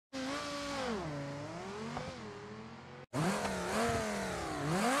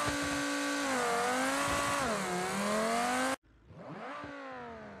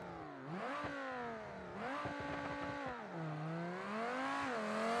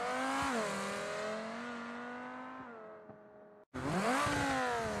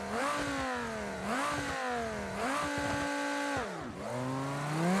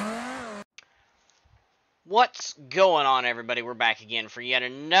going on, everybody? We're back again for yet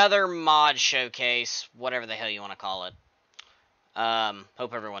another mod showcase, whatever the hell you want to call it.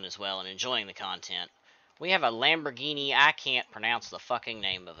 Hope everyone is well and enjoying the content. We have a Lamborghini. I can't pronounce the fucking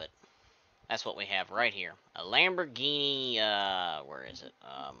name of it. That's what we have right here. A Lamborghini, where is it?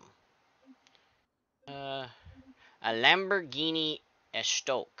 A Lamborghini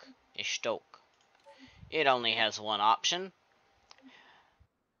Estoque. It only has one option.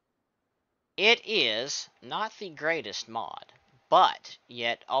 It is not the greatest mod, but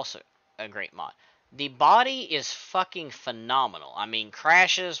yet also a great mod. The body is fucking phenomenal. I mean,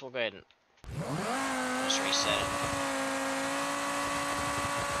 crashes. We'll go ahead and just reset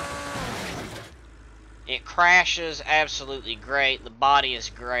it. It crashes absolutely great. The body is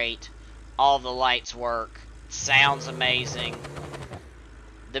great. All the lights work. Sounds amazing.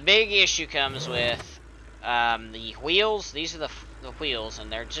 The big issue comes with the wheels. These are the wheels,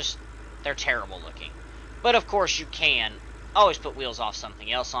 and they're terrible looking. But of course you can always put wheels off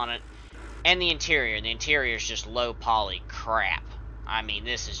something else on it. And the interior is just low poly crap. I mean,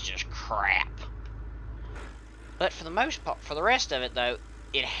 this is just crap. But for the most part, for the rest of it though,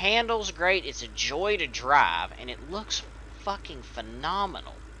 it handles great, it's a joy to drive, and it looks fucking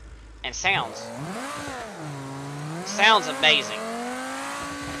phenomenal. And sounds amazing.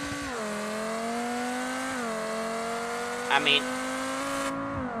 I mean,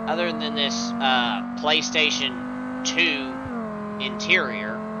 other than this PlayStation 2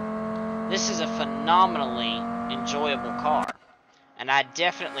 interior, this is a phenomenally enjoyable car. And I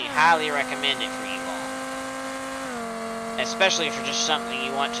definitely highly recommend it for you all. Especially if you're just something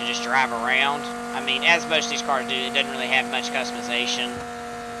you want to just drive around. I mean, as most of these cars do, it doesn't really have much customization.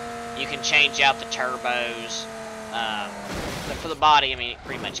 You can change out the turbos. But for the body, I mean, it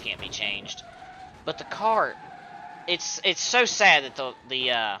pretty much can't be changed. But the car, it's so sad that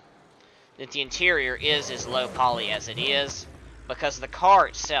the interior is as low poly as it is, because the car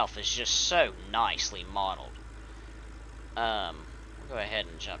itself is just so nicely modeled. We'll go ahead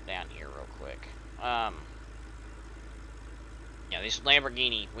and jump down here real quick. Yeah, these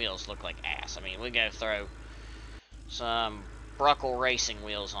Lamborghini wheels look like ass. I mean, we gotta throw some Bruckle racing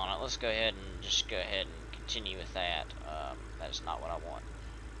wheels on it. Let's go ahead and continue with that. That is not what I want.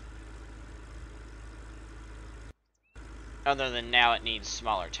 Other than now it needs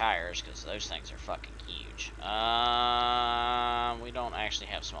smaller tires, because those things are fucking huge. We don't actually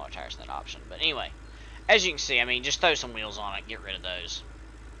have smaller tires in that option. But anyway, as you can see, I mean, just throw some wheels on it, get rid of those.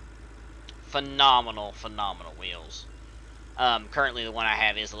 Phenomenal wheels. Currently the one I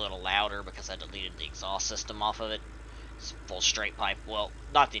have is a little louder because I deleted the exhaust system off of it. It's full straight pipe. Well,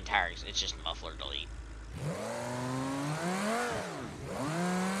 not the entire, it's just muffler delete.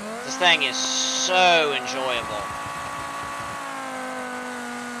 This thing is so enjoyable.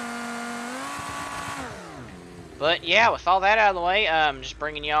 But yeah, with all that out of the way, just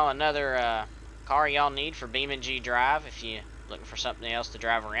bringing y'all another car y'all need for BeamNG.drive if you're looking for something else to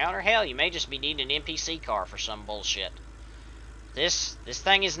drive around. Or hell, you may just be needing an NPC car for some bullshit. This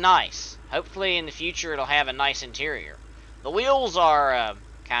thing is nice. Hopefully in the future it'll have a nice interior. The wheels are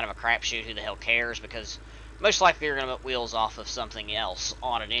kind of a crapshoot. Who the hell cares? Because most likely you're going to put wheels off of something else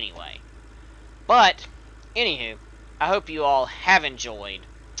on it anyway. But, anywho, I hope you all have enjoyed.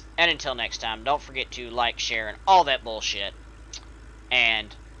 And until next time, don't forget to like, share, and all that bullshit.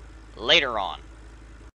 And later on.